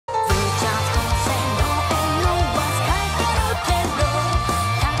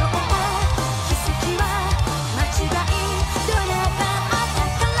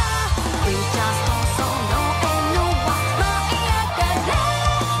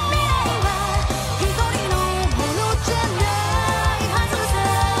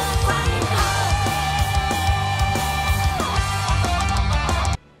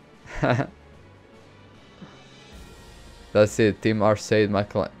That's it, Team R said my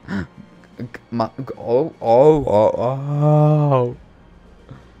client. Oh.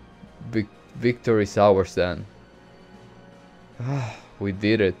 Victory is ours then. We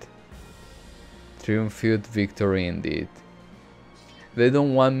did it. Triumphant victory indeed. They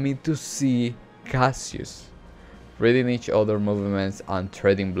don't want me to see Cassius reading each other's movements and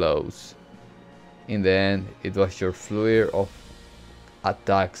trading blows. In the end, it was your flurry of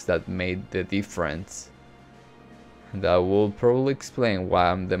attacks that made the difference. That will probably explain why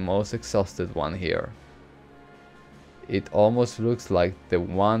I'm the most exhausted one here. It almost looks like the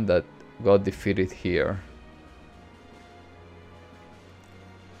one that got defeated here.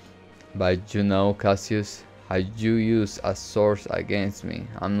 But you know, Cassius, had you used a sword against me,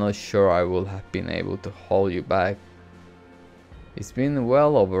 I'm not sure I would have been able to hold you back. It's been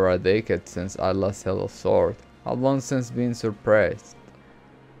well over a decade since I last held a sword. How long since being suppressed?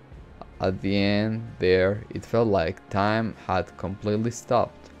 At the end there, it felt like time had completely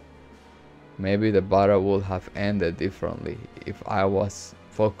stopped. Maybe the battle would have ended differently if I was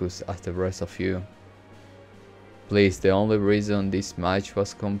focused as the rest of you. Please, the only reason this match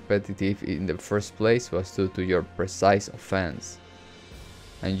was competitive in the first place was due to your precise offense.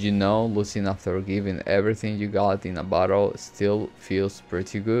 And you know, losing after giving everything you got in a battle still feels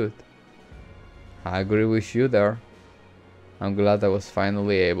pretty good. I agree with you there. I'm glad I was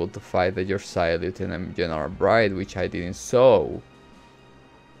finally able to fight at your side, Lieutenant General Bright, which I didn't so.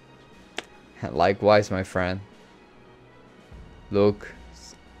 Likewise, my friend. Look,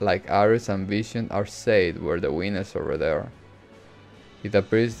 like Ares and Vision are said were the winners over there. It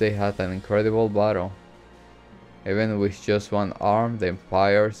appears they had an incredible battle. Even with just one arm, the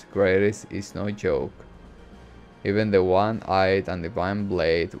Empire's greatest is no joke. Even the one-eyed and divine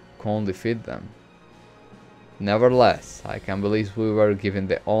blade couldn't defeat them. Nevertheless, I can't believe we were given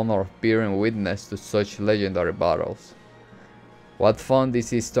the honor of bearing witness to such legendary battles. What fun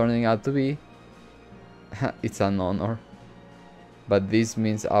this is turning out to be. It's an honor. But this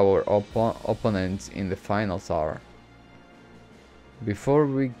means our opponents in the finals are. Before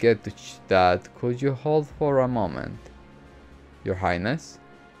we get to that, could you hold for a moment? Your Highness?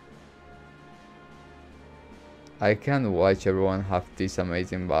 I can't watch everyone have this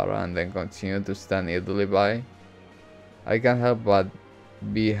amazing battle and then continue to stand idly by. I can't help but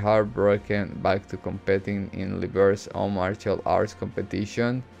be heartbroken back to competing in Oliver's own martial arts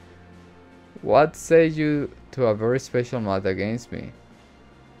competition. What say you to a very special match against me?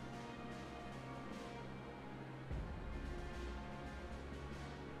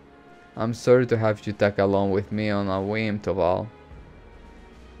 I'm sorry to have you tag along with me on a whim, Tobal.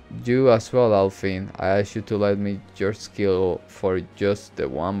 You as well, Alfin. I ask you to let me your skill for just the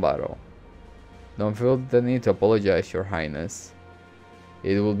one battle. Don't feel the need to apologize, Your Highness.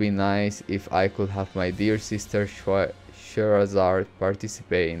 It would be nice if I could have my dear sister Sherazard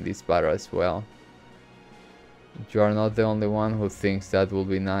participate in this battle as well. You are not the only one who thinks that would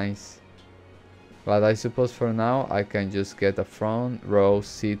be nice. But I suppose for now I can just get a front row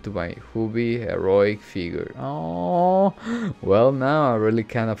seat to my hubby heroic figure. Oh, well now I really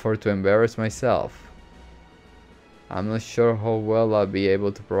can't afford to embarrass myself. I'm not sure how well I'll be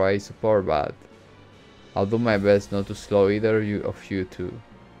able to provide support, but I'll do my best not to slow either of you two.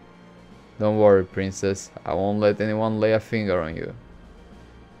 Don't worry, princess, I won't let anyone lay a finger on you.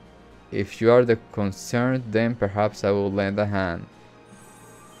 If you are the concerned, then perhaps I will lend a hand.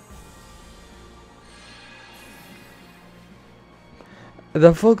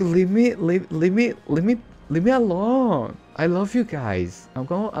 The fuck, leave me alone. I love you guys. I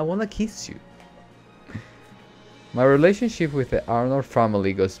wanna kiss you. My relationship with the Arnold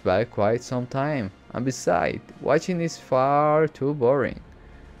family goes back quite some time, and besides, watching is far too boring.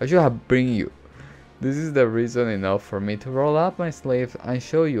 I should have bring you. This is the reason enough for me to roll up my sleeve and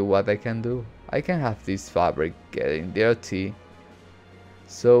show you what I can do. I can have this fabric getting dirty.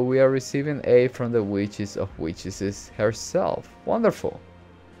 So we are receiving aid from the Witches of Witches herself. Wonderful.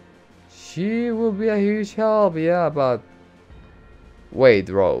 She will be a huge help, yeah, but... Wait,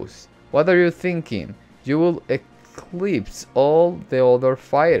 Rose. What are you thinking? You will eclipse all the other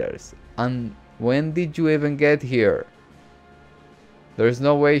fighters. And when did you even get here? There's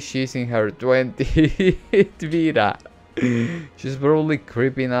no way she's in her 20th vida. She's probably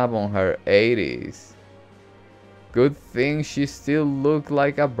creeping up on her 80s. Good thing she still looks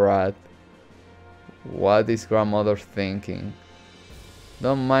like a brat. What is grandmother thinking?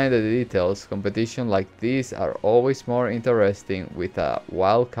 Don't mind the details. Competition like these are always more interesting with a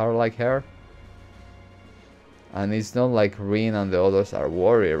wild card like her. And it's not like Rin and the others are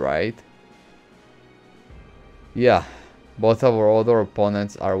worried, right? Yeah, Both of our other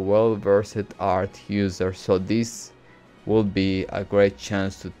opponents are well-versed art users, so this will be a great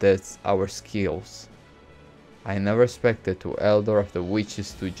chance to test our skills. I never expected two Elder of the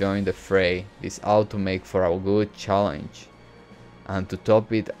Witches to join the fray. This ought to make for a good challenge. And to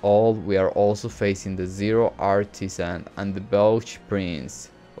top it all, we are also facing the Zero Artisan and the Belch Prince.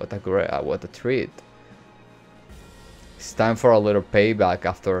 What a treat. It's time for a little payback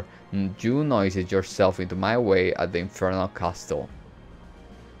after you noised yourself into my way at the Infernal Castle.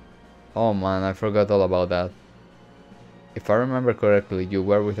 Oh man, I forgot all about that. If I remember correctly, you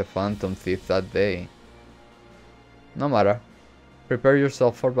were with a Phantom Thief that day. No matter. Prepare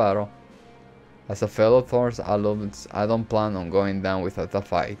yourself for battle. As a fellow Thorns alumnus, I don't plan on going down without a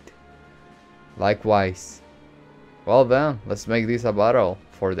fight. Likewise. Well then, let's make this a battle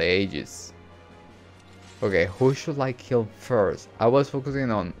for the ages. Okay, who should I kill first? I was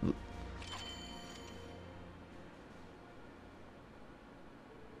focusing on...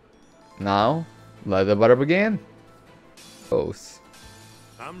 Now, let the battle begin.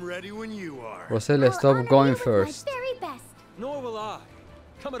 I'm ready when you are. Rosella, stop going first. Very best. Nor will I.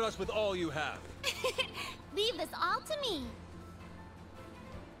 Come at us with all you have. Leave this all to me.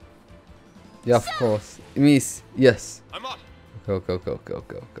 Yeah, of course. Miss, yes. I'm up. Okay.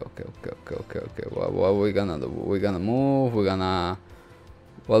 What we gonna do? We're gonna move. We're gonna.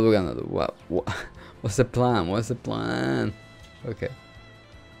 What we gonna do? What? What's the plan? What's the plan? Okay.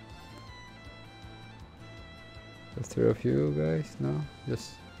 The three of you guys? No,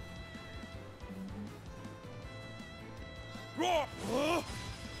 just. Roar!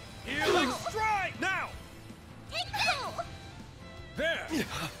 Healing strike now! Take two! There!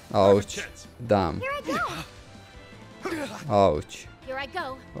 Ouch! Damn! Here I go! Ouch! Here I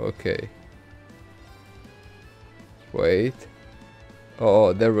go! Okay. Wait.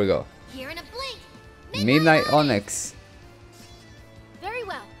 Oh, there we go. Here in a blink! Midnight Onyx. Very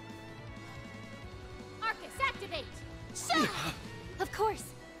well. Arcus, activate! Shut! Of course.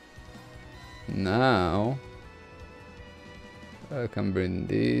 Now I can bring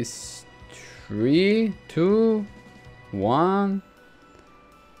this 3, 2, 1.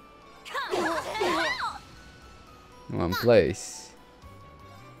 One place.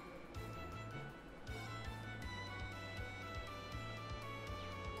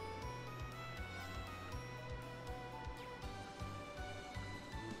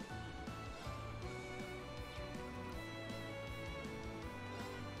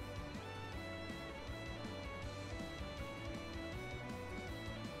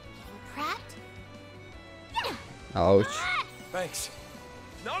 Pratt? Ouch. Thanks.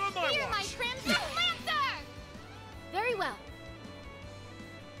 Not on my Here, my watch. crimson lancer! Very well.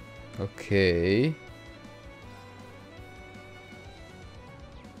 Okay.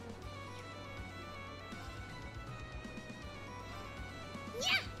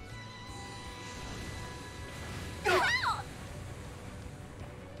 I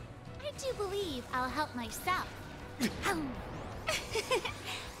do believe I'll help myself.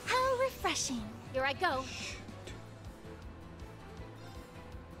 How refreshing. Here I go.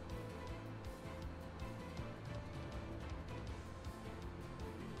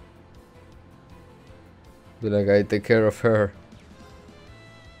 Be like, I take care of her.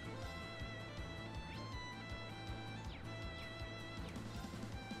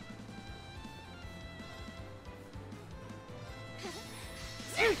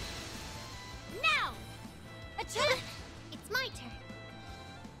 Now! It's my turn.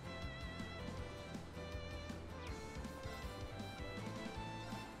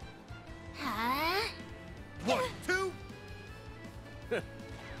 Huh? 1, 2.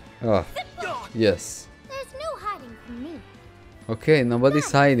 Oh, yes. There's no hiding from me. Okay,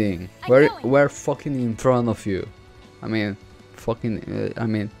 nobody's hiding. We're fucking in front of you. I mean, fucking. I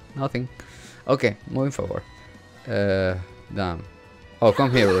mean, nothing. Okay, moving forward. Damn. Oh,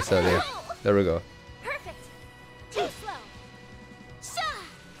 come here, Rosalia. There we go. Perfect. Too slow.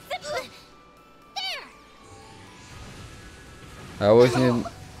 There. I always need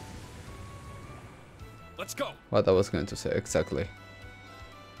Let's go. what I was going to say exactly.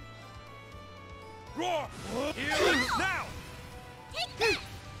 Roar! Healing now! Take that.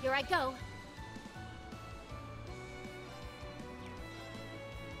 Here I go.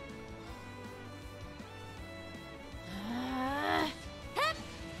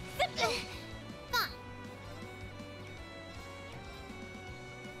 Fine.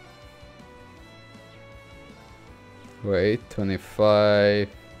 Wait, 25.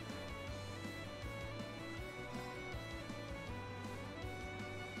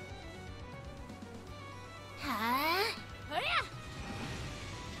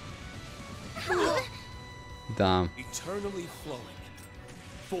 damn. Eternally flowing.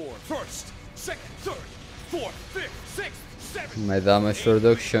 4. First, second, third, fourth, fifth, sixth, seventh. My damage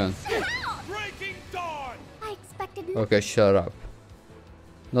reduction. Breaking dawn! I expected Okay, shut up.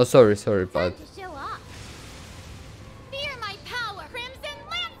 No, sorry, time but to show off. Fear my power, Crimson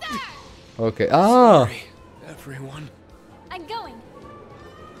Lancer! okay. Ah, Sorry, everyone. I'm going.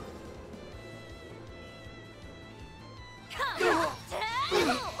 Come.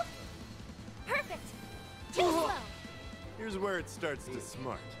 Perfect. Too slow. Here's where it starts to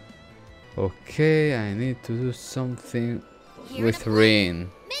smart. okay. I need to do something Here with in a rain.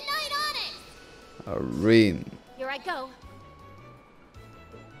 Midnight on it. A rain. Here I go.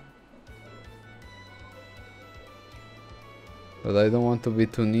 But I don't want to be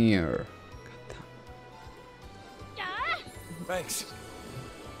too near. Ah! Thanks.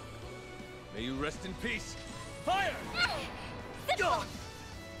 May you rest in peace. Fire! Simple.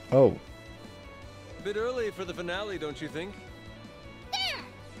 Oh, A bit early for the finale, don't you think? There.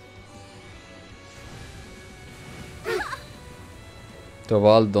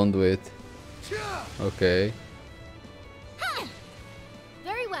 Toval, don't do it. Okay,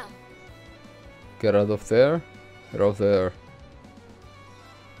 Very well. get out of there. Get out of there.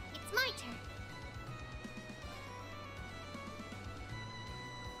 It's my turn.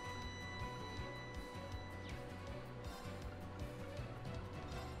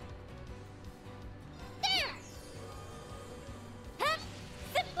 There. Huh?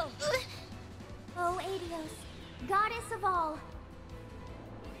 Simple. Oh, Adios, goddess of all.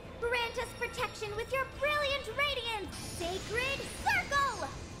 Grant us protection with your brilliant radiance, sacred circle.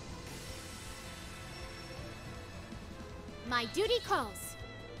 My duty calls.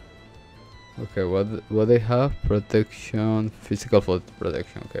 Okay, what they have? Protection, physical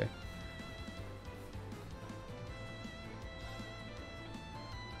protection. Okay.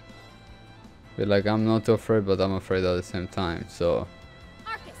 Feel like I'm not afraid, but I'm afraid at the same time. So,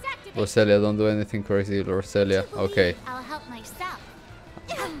 Arcus, activate. Roselia, don't do anything crazy, Roselia. To believe Okay. I'll help myself.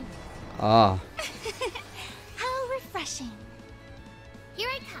 Ah, How refreshing. Here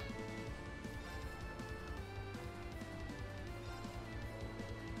I come.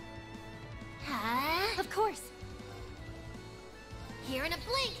 Huh? Of course. Here in a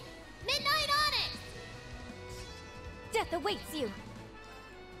blink. Midnight on it. Death awaits you.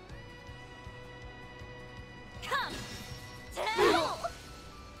 Come.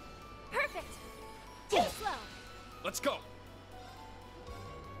 Perfect. Too slow. Let's go!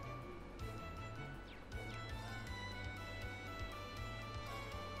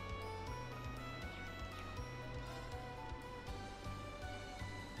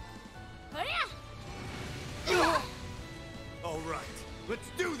 All right, let's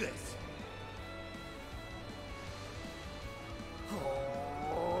do this.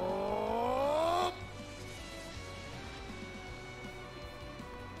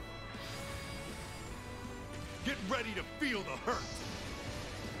 Get ready to feel the hurt.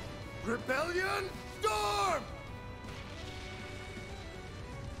 Rebellion, storm!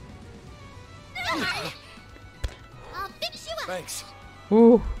 I'll fix you up. Thanks.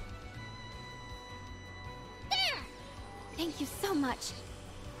 ooh. There. Thank you so much.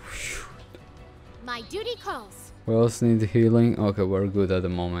 My duty calls. We else need healing. Okay, we're good at the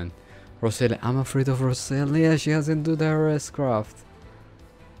moment. Roselia, I'm afraid of Roselia. She hasn't do the rest craft.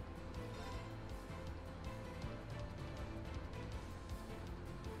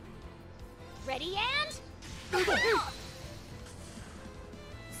 Ready and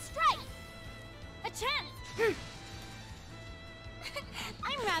strike. A chance.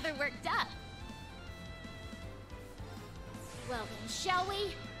 I'm rather worked up. Well then, shall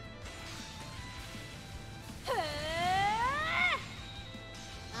we?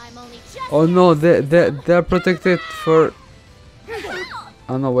 I'm only just. Oh no, they're protected for.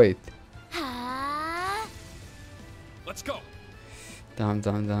 Oh no, wait. Ah. Let's go! Damn,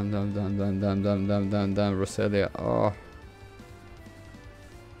 Roselia. Oh.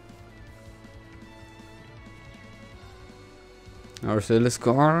 Roselia's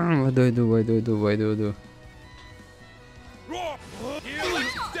gone. What do I do? What do I do? What do I do? Roar! Heal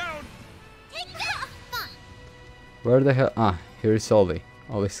down! Take that. Fun. Where the hell? Ah, here is Ollie.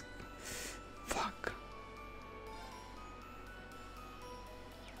 Ollie's. Fuck.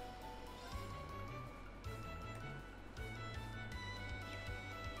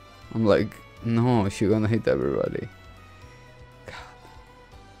 I'm like, no, she's gonna hit everybody.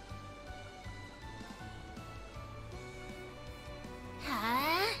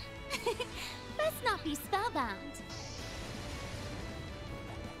 Huh? Let's not be spellbound.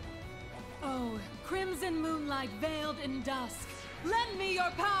 Oh, crimson moonlight veiled in dusk, lend me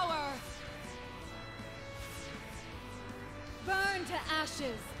your power! Burn to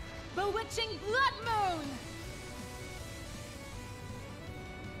ashes! Bewitching blood moon!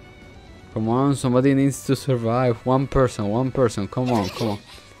 Come on, somebody needs to survive. One person, come on, come on.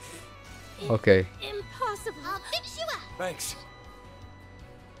 Okay. Impossible. I'll fix you up. Thanks.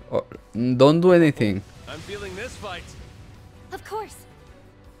 Oh, don't do anything. I'm feeling this fight. Of course.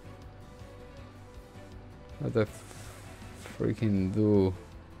 What the freaking do?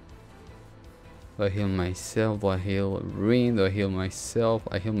 Do I heal myself? Do I heal Rin? Do I heal myself?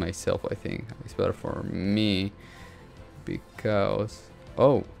 I heal myself, I think. It's better for me. Because...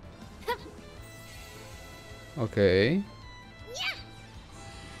 Oh! Okay. Yeah.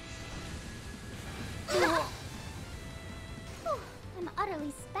 I'm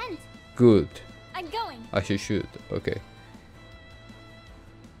utterly spent. Good. I'm going. I should. Okay.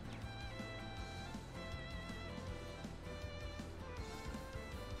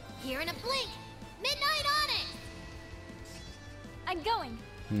 Here in a blink. Midnight on it. I'm going.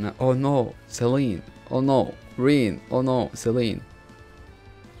 No, oh no, Celine. Oh no, Rin. Oh no, Celine.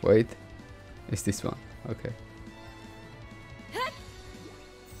 Wait. It's this one. Okay.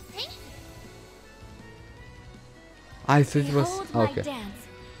 I thought it was Behold my okay. dance,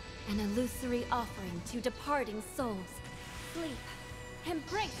 an illusory offering to departing souls. Sleep,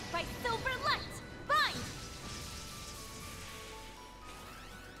 embraced by silver light. Bind.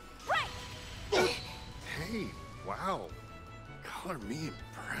 Right. Hey, wow. Color me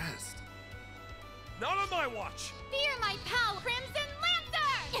impressed. Not on my watch. Fear my power, Crimson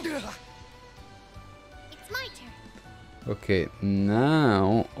Lancer. It's my turn. Okay,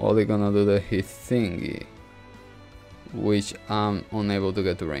 now all they're gonna do the hit thingy, which I'm unable to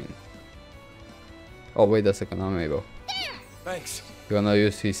get to Rain. Oh wait a second, I'm able. There. Thanks. Gonna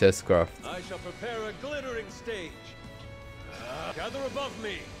use his S-craft. I shall prepare a glittering stage. Gather above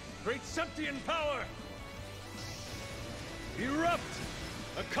me, great Septian power. Erupt,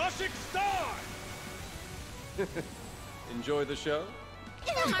 Akashic Star. Enjoy the show?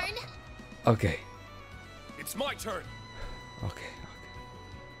 Darn. Okay. It's my turn. Okay.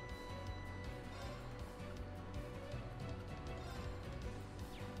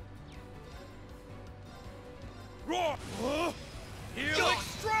 Roar! Healing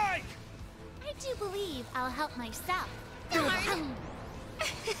strike! I do believe I'll help myself. Darn.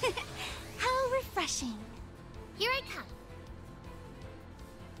 How refreshing. Here I come.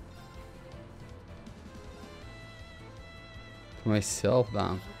 To myself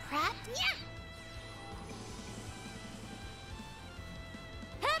down. Craf?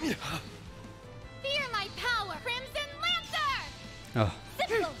 Yeah. Fear my power, Crimson Lancer. Oh.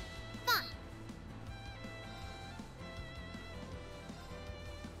 Simple. Fun.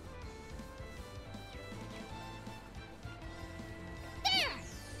 There.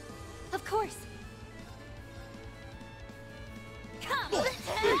 Of course. Come.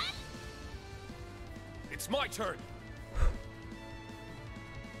 It's my turn.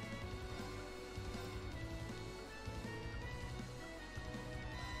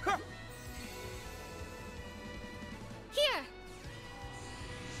 Here.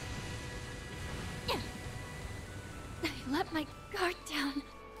 I let my guard down.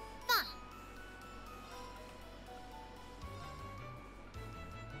 Fun.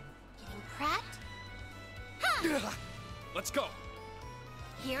 Getting cracked? Ha! Let's go.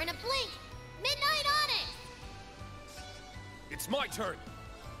 Here in a blink. Midnight on it. It's my turn.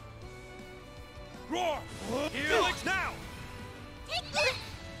 Roar! Healing now! Take this.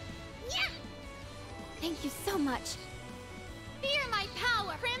 Yeah. Thank you so much. Fear my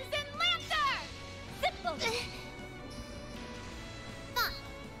power, Crimson Lancer. Simple. Fun.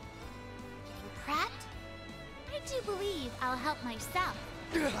 Getting cracked? I do believe I'll help myself.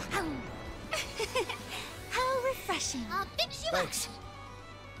 How refreshing. I'll fix you Thanks.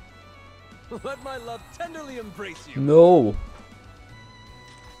 Let my love tenderly embrace you. No.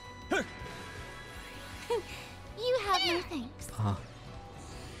 up. You have no thanks. Ah.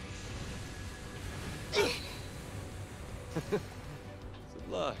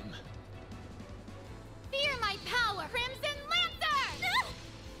 Sublime. Fear my power, Crimson Lancer!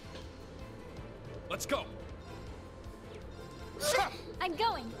 Let's go. I'm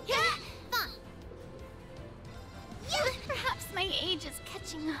going. Yeah. Fun. Yeah. Perhaps my age is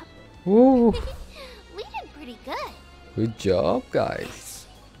catching up. Ooh. We did pretty good. Good job, guys.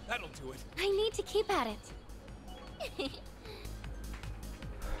 That'll do it. I need to keep at it.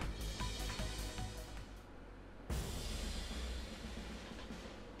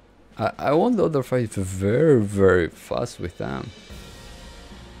 I won the other fight very fast with them.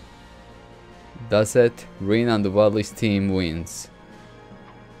 That's it. Rin and the Wadley's team wins.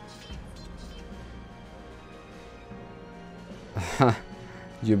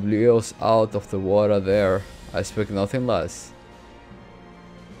 You blew us out of the water there. I expect nothing less.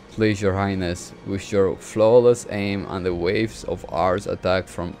 Please, your highness, with your flawless aim and the waves of ours attack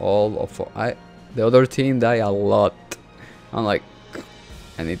from all of the other team die a lot. I'm like,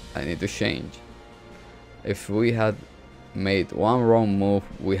 I need to change. If we had made one wrong move,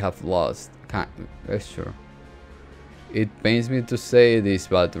 we have lost. That's true. It pains me to say this,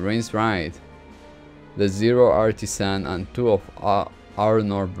 but Rin's right. The Zero Artisan and 2 of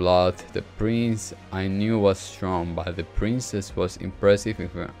Arnor blood. The prince I knew was strong, but the princess was impressive in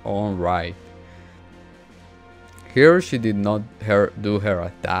her own right. Here she did not do her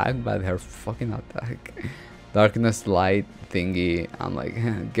attack, but her fucking attack. Darkness light thingy. I'm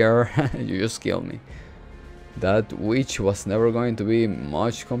like, girl, you just killed me. That witch was never going to be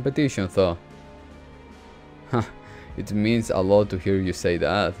much competition though. It means a lot to hear you say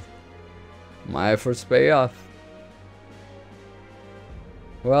that. My efforts pay off.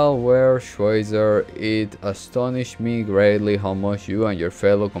 Well, Schweizer, it astonished me greatly how much you and your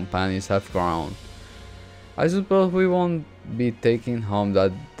fellow companions have grown. I suppose we won't be taking home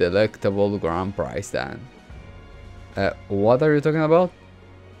that delectable grand prize then. What are you talking about?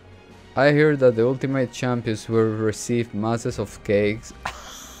 I hear that the ultimate champions will receive masses of cakes.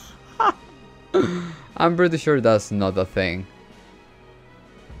 I'm pretty sure that's not a thing.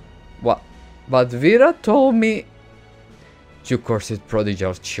 What? But Vera told me... You cursed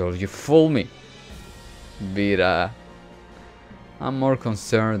prodigal child, you fool me. Vera, I'm more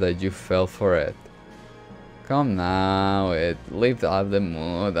concerned that you fell for it. Come now, it lifted up the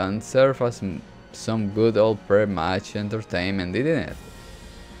mood and served as some good old pre-match entertainment, didn't it?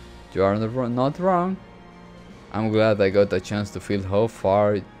 You are not wrong. I'm glad I got a chance to feel how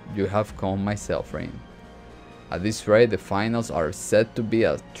far you have come myself, Rin. At this rate, the finals are set to be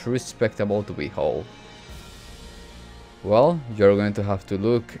a true spectacle to behold. Well, you're going to have to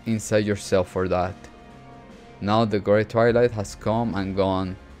look inside yourself for that. Now the great twilight has come and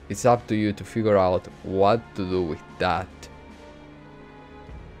gone. It's up to you to figure out what to do with that.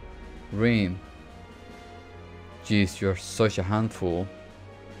 Rin. Jeez, you're such a handful.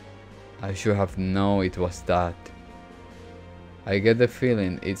 I should have known it was that. I get the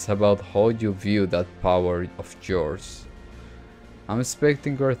feeling it's about how you view that power of yours. I'm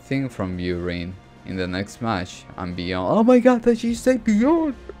expecting great things from you, Rin, in the next match and beyond. Oh my god, did she say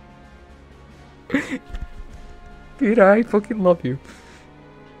beyond? Peter, I fucking love you.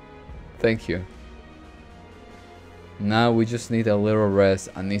 Thank you. Now we just need a little rest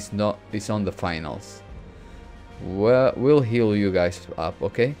and it's on the finals. Well, we'll heal you guys up,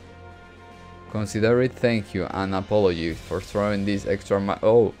 okay? Consider it thank you and apology for throwing this extra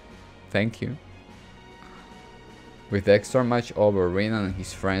oh, thank you. With the extra match over, Rin and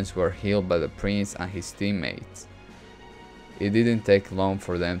his friends were healed by the prince and his teammates. It didn't take long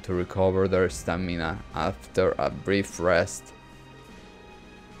for them to recover their stamina after a brief rest.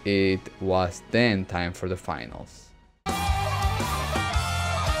 It was then time for the finals.